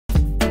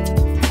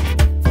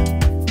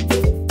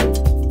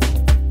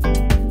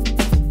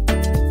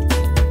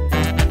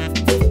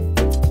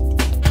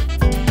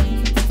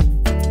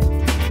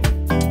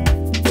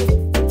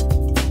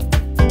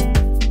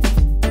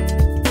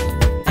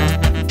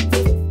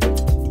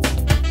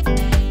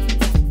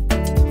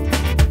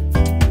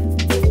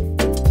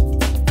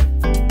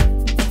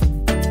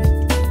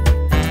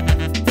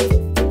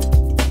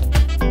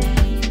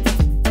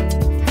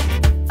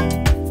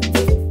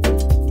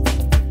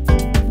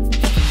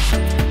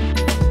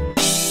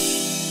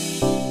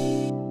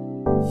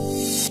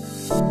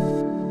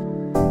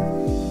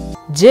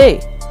Je,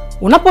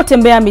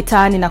 unapotembea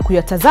mitaani na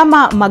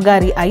kuyatazama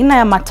magari aina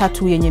ya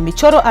matatu yenye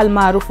michoro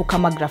almaarufu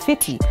kama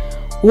graffiti,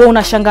 huwa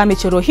unashangaa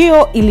michoro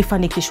hiyo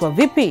ilifanikishwa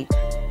vipi?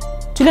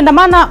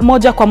 Tuliandamana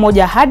moja kwa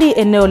moja hadi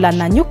eneo la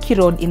Nanyuki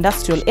Road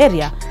Industrial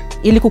Area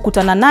ili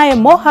kukutana naye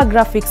MOHA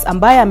GRAFIX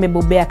ambaye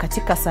amebobea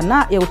katika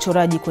sanaa ya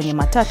uchoraji kwenye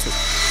matatu.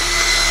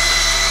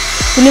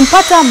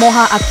 Tulimpata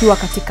MOHA akiwa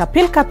katika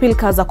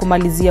pilka za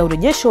kumalizia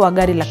urejesho wa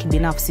gari la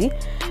kibinafsi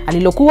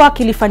alilokuwa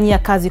akilifanyia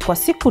kazi kwa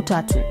siku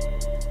 3.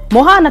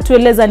 MOHA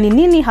anatueleza ni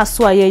nini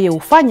haswa yeye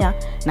hufanya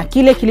na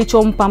kile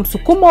kilichompa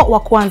msukumo wa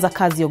kuanza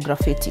kazi ya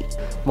graffiti.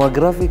 MOHA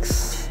GRAFIX,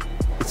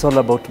 it's all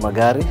about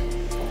magari,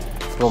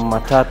 from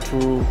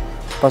matatu,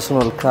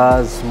 personal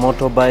cars,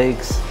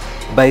 motorbikes,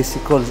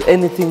 bicycles,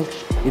 anything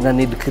ina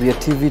need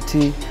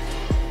creativity,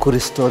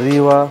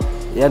 kuristoriwa,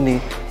 yani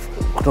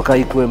kutoka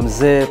ikuwe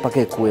mzee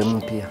paka ikuwe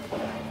mpya.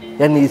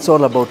 Yani it's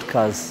all about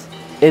cars,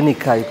 any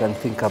car you can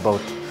think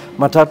about.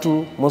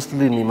 Matatu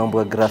mostly ni mambo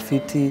ya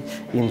graffiti,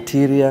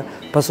 interior.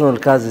 Personal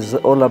cars is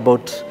all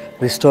about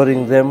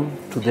restoring them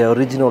to their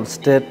original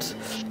state,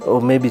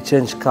 or maybe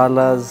change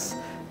colors,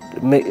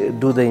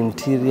 do the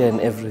interior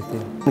and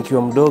everything.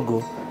 Nikiwa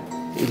mdogo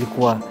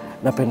ilikuwa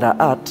napenda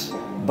art,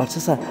 but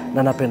sasa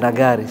na napenda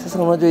gari. Sasa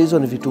unajua hizo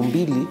ni vitu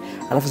mbili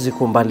alafu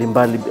ziko mbali.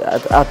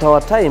 At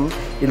our time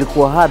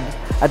ilikuwa hard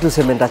hata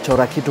useme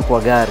ndachora kitu kwa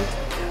gari,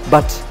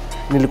 but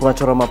nilikuwa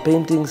nachora ma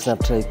paintings na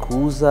try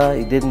kuuza,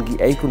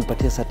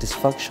 haikunipatia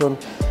satisfaction,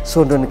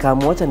 so ndo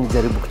nikaamua acha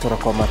nijaribu kuchora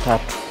kwa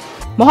matatu.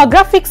 MOHA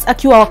GRAFIX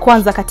akiwa wa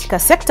kwanza katika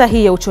sekta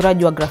hii ya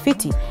uchoraji wa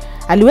graffiti,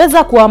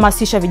 aliweza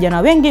kuhamasisha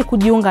vijana wengi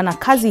kujiunga na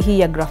kazi hii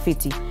ya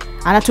graffiti.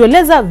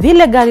 Anatueleza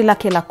vile gari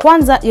lake la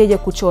kwanza yeye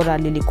kuchora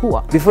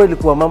lilikuwa. Before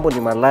ilikuwa mambo ni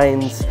ma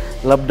lines,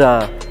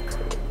 labda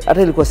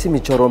hata ilikuwa si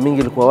michoro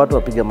mingi, ilikuwa watu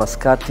wapiga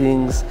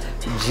mascatings,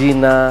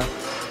 jina.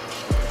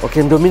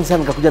 Okay, ndio mimi sana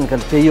nikakuja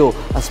nikalipia hiyo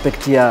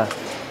aspect ya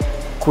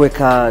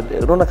kuweka,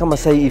 unaona kama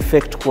sai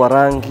effect kwa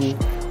rangi,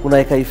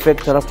 unaweka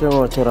effect alafu tena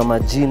unachora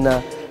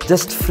majina,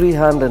 just free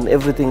hand and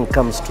everything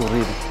comes to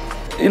real.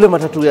 Ile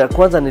matatu ya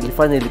kwanza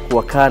nilifanya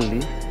ilikuwa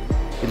kali,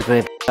 ilikuwa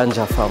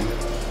inaitwa farm.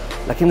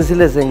 Lakini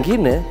zile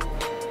zingine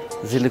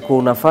zilikuwa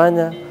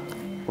unafanya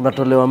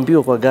unatolewa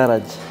mbio kwa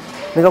garage.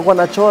 Nikakuwa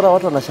nachora,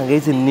 watu wanashangaa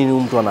hizi ni nini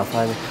mtu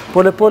anafanya.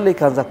 Pole pole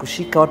ikaanza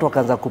kushika, watu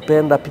wakaanza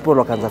kupenda, people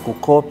wakaanza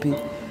kucopy.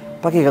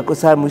 Paka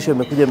ikakosa mwisho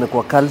imekuja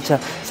imekuwa culture,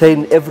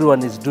 saying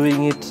everyone is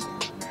doing it.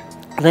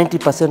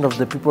 90% of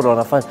the people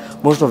wanafanya,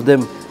 most of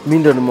them mimi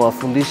ndio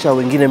nimewafundisha,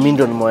 wengine mimi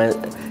ndio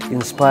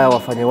nimeinspire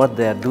wafanye what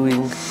they are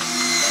doing.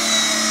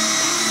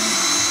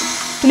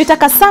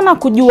 Tulitaka sana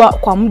kujua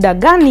kwa muda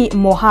gani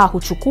MOHA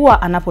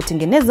huchukua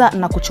anapotengeneza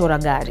na kuchora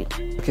gari.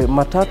 Okay,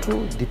 matatu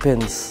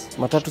depends.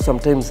 Matatu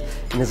sometimes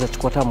inaweza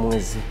chukua hata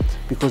mwezi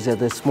because they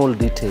are the small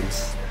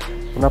details.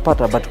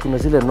 Unapata, but kuna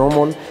zile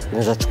normal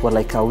inaweza chukua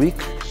like a week,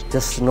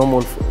 just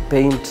normal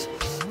paint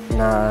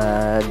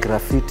na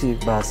graffiti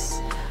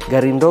bas.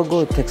 Gari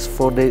ndogo takes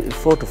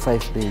 4 to 5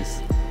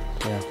 days.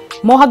 Yeah.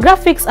 MOHA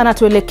GRAFIX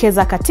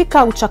anatuelekeza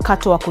katika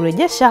uchakato wa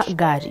kurejesha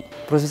gari.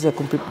 Process ya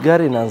complete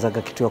gari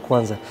inaanzaga kitu ya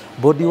kwanza.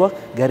 Bodywork,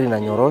 gari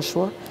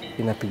inanyoroshwa,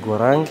 inapigwa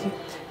rangi,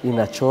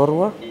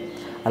 inachorwa.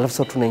 Alafu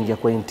sasa tunaingia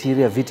kwa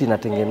interior, viti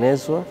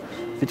inatengenezwa.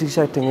 Viti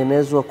kisha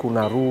tengenezwa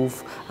kuna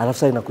roof, alafu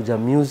sasa inakuja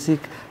music,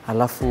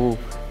 alafu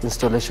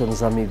installation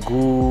za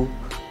miguu,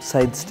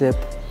 side step,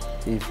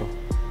 hivyo.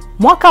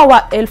 Mwaka wa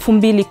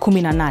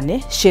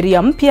 2018,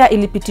 sheria mpya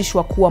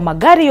ilipitishwa kuwa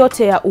magari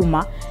yote ya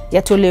umma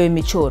yatolewe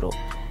michoro.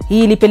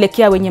 Hii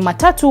ilipelekea wenye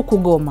matatu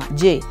kugoma.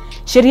 Je,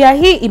 sheria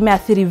hii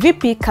imeathiri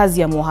vipi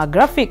kazi ya MOHA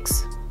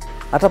GRAFIX?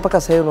 Hata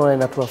paka sasa unaona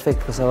inatu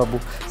affect kwa sababu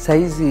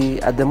saizi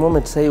at the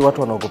moment sasa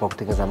watu wanaogopa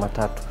kutengeneza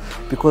matatu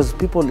because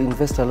people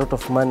invest a lot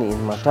of money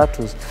in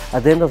matatus.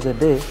 At the end of the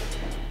day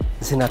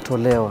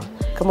zinatolewa.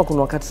 Kama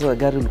kuna wakati sasa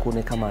gari ulikuwa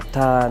ni kama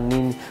taa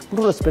nini,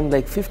 mtu una spend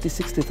like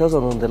 50-60,000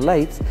 on the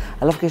lights,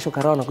 alafu kesho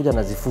karao anakuja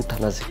nazifuta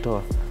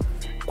nazitoa.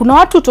 Kuna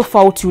watu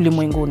tofauti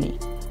ulimwenguni.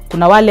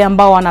 Kuna wale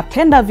ambao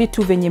wanapenda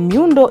vitu venye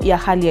miundo ya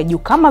hali ya juu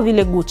kama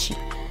vile Gucci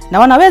na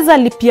wanaweza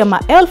lipia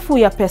maelfu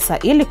ya pesa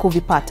ili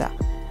kuvipata.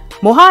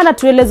 MOHA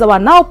anatueleza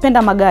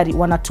wanaopenda magari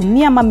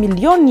wanatumia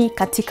mamilioni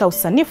katika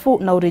usanifu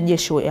na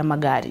urejesho ya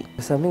magari.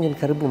 Pesa mingi ni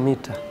karibu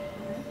mita.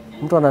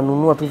 Mtu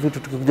ananunua tu vitu,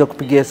 tukikuja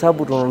kupiga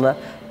hesabu tunaona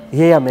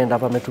yeye ameenda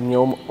hapa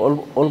ametumia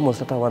almost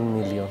hata 1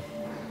 million.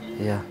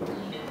 Yeah.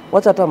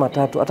 Wacha hata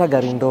matatu, hata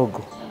gari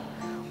ndogo.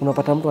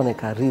 Unapata mtu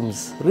anaweka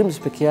rims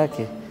peke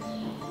yake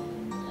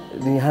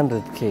ni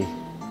 100k.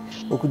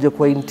 Ukija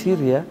kwa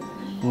interior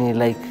ni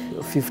like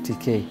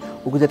 50k.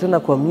 Ukija tena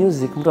kwa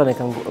music, mtu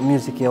anaweka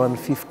music ya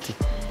 150.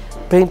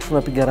 Paint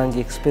tunapiga rangi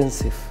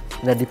expensive.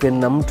 Ina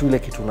depend na mtu ile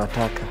kitu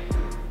unataka.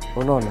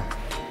 Unaona?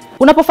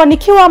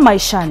 Unapofanikiwa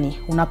maishani,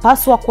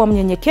 unapaswa kuwa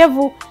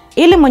mnyenyekevu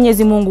ili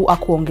Mwenyezi Mungu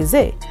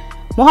akuongezee.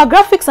 MOHA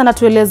GRAFIX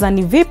anatueleza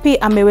ni vipi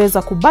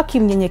ameweza kubaki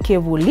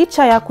mnyenyekevu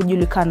licha ya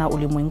kujulikana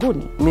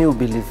ulimwenguni. Me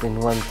believe in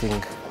one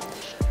thing.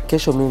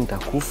 Kesho mimi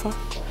nitakufa,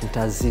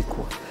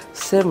 nitazikwa.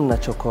 Same na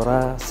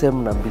chokora,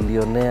 same na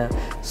billionaire.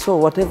 So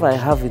whatever I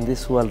have in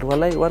this world,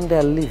 one day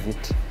I'll leave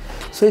it.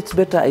 So it's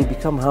better I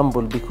become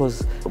humble,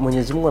 because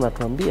Mwenyezi Mungu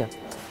anatuambia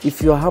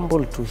if you are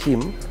humble to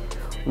him,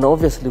 na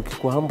obviously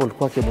ukikuwa humble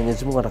kwake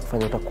Mwenyezi Mungu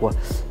atakufanya utakuwa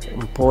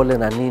mpole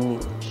na nini,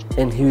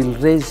 and he will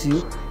raise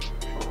you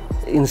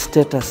in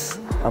status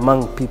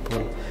among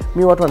people.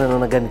 Mimi watu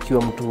wanaona gani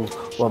kiwa mtu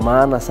wa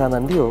maana sana,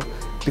 ndio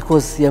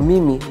because ya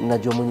mimi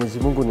ninajua Mwenyezi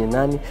Mungu ni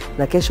nani,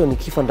 na kesho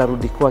nikifa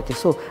ndarudi kwake.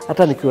 So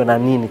hata nikiwa na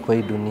nini kwa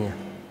hii dunia,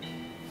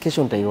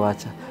 kesho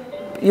nitaiacha.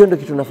 Hiyo ndio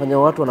kitu nafanya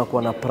watu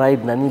wanakuwa na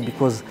pride na nini,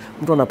 because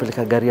mtu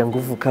anapeleka gari ya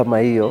nguvu kama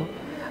hiyo,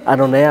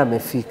 anaona yeye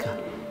amefika,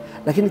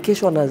 lakini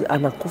kesho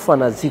anakufa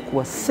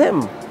anazikwa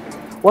same.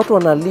 Watu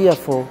wanalia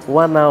for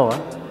 1 hour,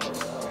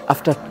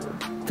 after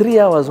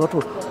 3 hours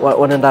watu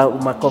wanaenda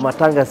kwa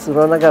matanga.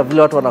 Unaona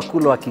vile watu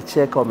wanakula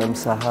wakicheka,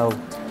 wamemsahau.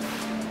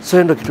 So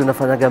hiyo ndio kitu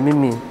nafanyaga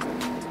mimi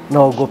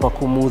naogopa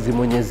kumuudhi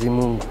Mwenyezi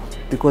Mungu,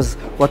 because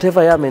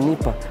whatever yeye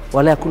amenipa,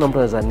 wala hakuna mtu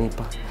anaweza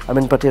nipa.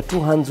 Amenipatia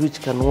 2 hands which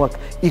can work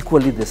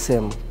equally the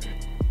same.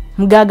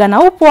 Mgaga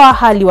na upwa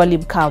hali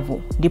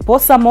walimkavu,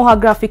 ndiposa MOHA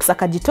GRAFIX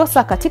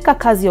akajitosa katika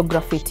kazi ya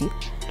graffiti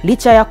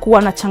licha ya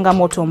kuwa na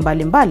changamoto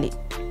mbalimbali.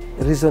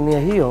 Reason ya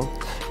hiyo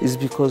is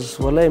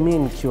because wala mimi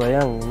nikiwa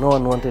young, no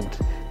one wanted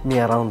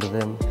me around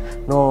them.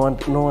 No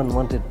one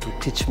wanted to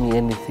teach me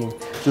anything.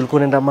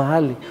 Tulikuwa nenda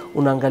mahali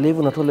unaangalia hivi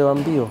unatolewa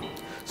mbio.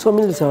 So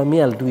mimi nilisema mimi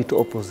I'll do it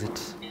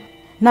opposite.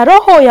 Na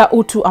roho ya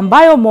utu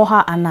ambayo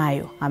MOHA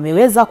anayo,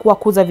 ameweza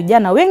kuwakuza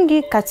vijana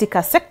wengi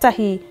katika sekta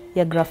hii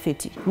ya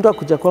graffiti. Mtu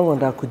akuja kwangu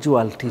anataka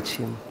kujua, I'll teach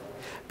him.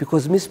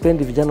 Because mimi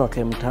sipendi vijana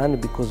wakae mtaani,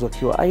 because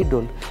wakiwa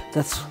idol,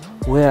 that's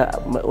where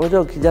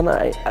unajua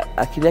kijana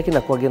akili yake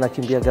inakuwa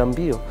inakimbia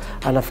gambio,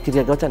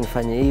 anafikiria gacha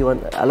nifanye hiyo,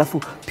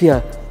 alafu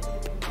pia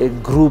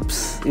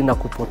groups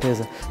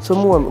inakupoteza. So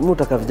mimi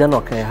nataka vijana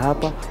wakae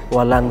hapa,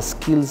 wa learn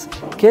skills.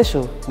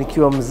 Kesho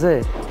nikiwa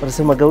mzee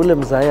watasema gaule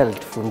mzee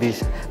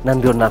alitufundisha, na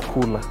ndio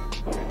nakula.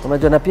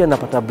 Unajua, na pia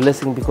napata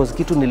blessing, because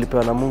kitu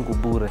nilipewa na Mungu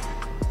bure.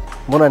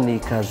 Mbona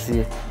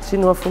niikazie? Si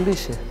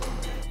niwafundishe.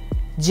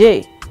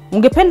 Je,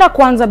 ungependa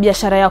kuanza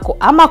biashara yako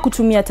ama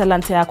kutumia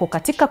talanta yako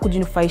katika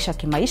kujinufaisha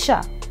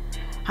kimaisha?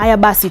 Haya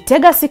basi,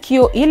 tega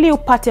sikio ili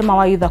upate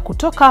mawaidha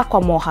kutoka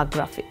kwa MOHA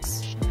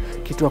GRAFIX.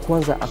 Kitu ya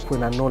kwanza akuwe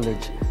na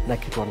knowledge na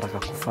kitu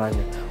anataka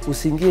kufanya.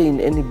 Usiingie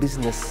in any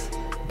business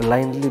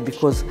blindly,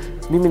 because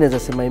mimi naweza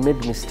sema I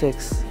made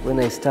mistakes when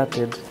I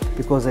started,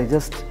 because I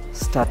just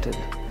started.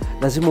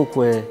 Lazima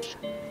ukue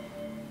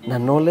na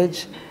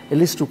knowledge, at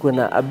least ukue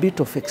na a bit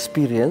of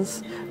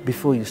experience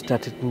before you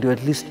start it, ndio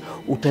at least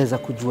utaweza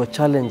kujua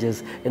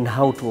challenges and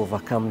how to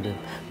overcome them.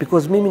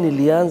 Because mimi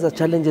nilianza,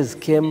 challenges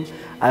came,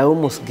 I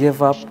almost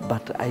gave up,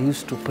 but I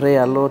used to pray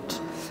a lot,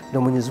 na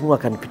Mwenyezi Mungu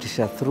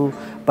akanipitisha through.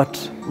 But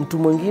mtu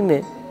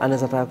mwingine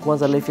anaweza taka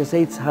kuanza life,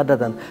 say it's harder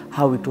than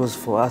how it was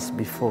for us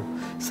before.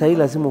 Sasa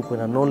lazima ukue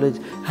na knowledge,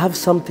 have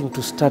something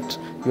to start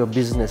your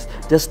business.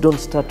 Just don't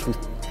start with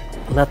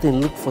nothing,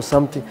 look for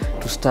something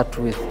to start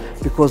with,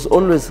 because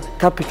always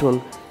capital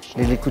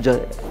nilikuja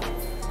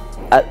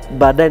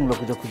baadaye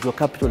nimekuja kujua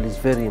capital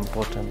is very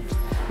important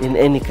in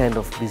any kind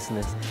of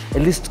business.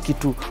 At least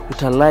kitu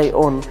utalai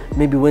on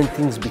maybe when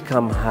things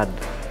become hard.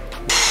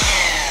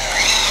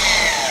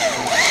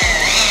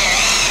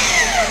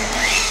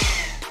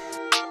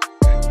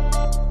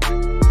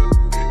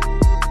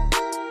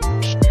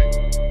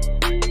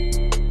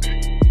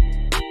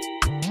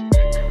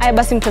 Haya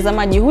basi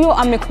mtazamaji, huyo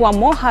amekuwa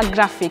MOHA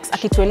GRAFIX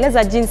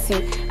akitueleza jinsi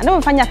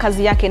anavyofanya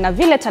kazi yake na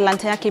vile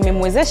talanta yake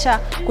imemwezesha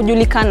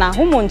kujulikana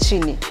humo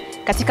nchini.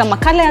 Katika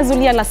makala ya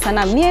Zulia la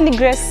Sanaa, mie ni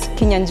Grace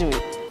Kinyanjui.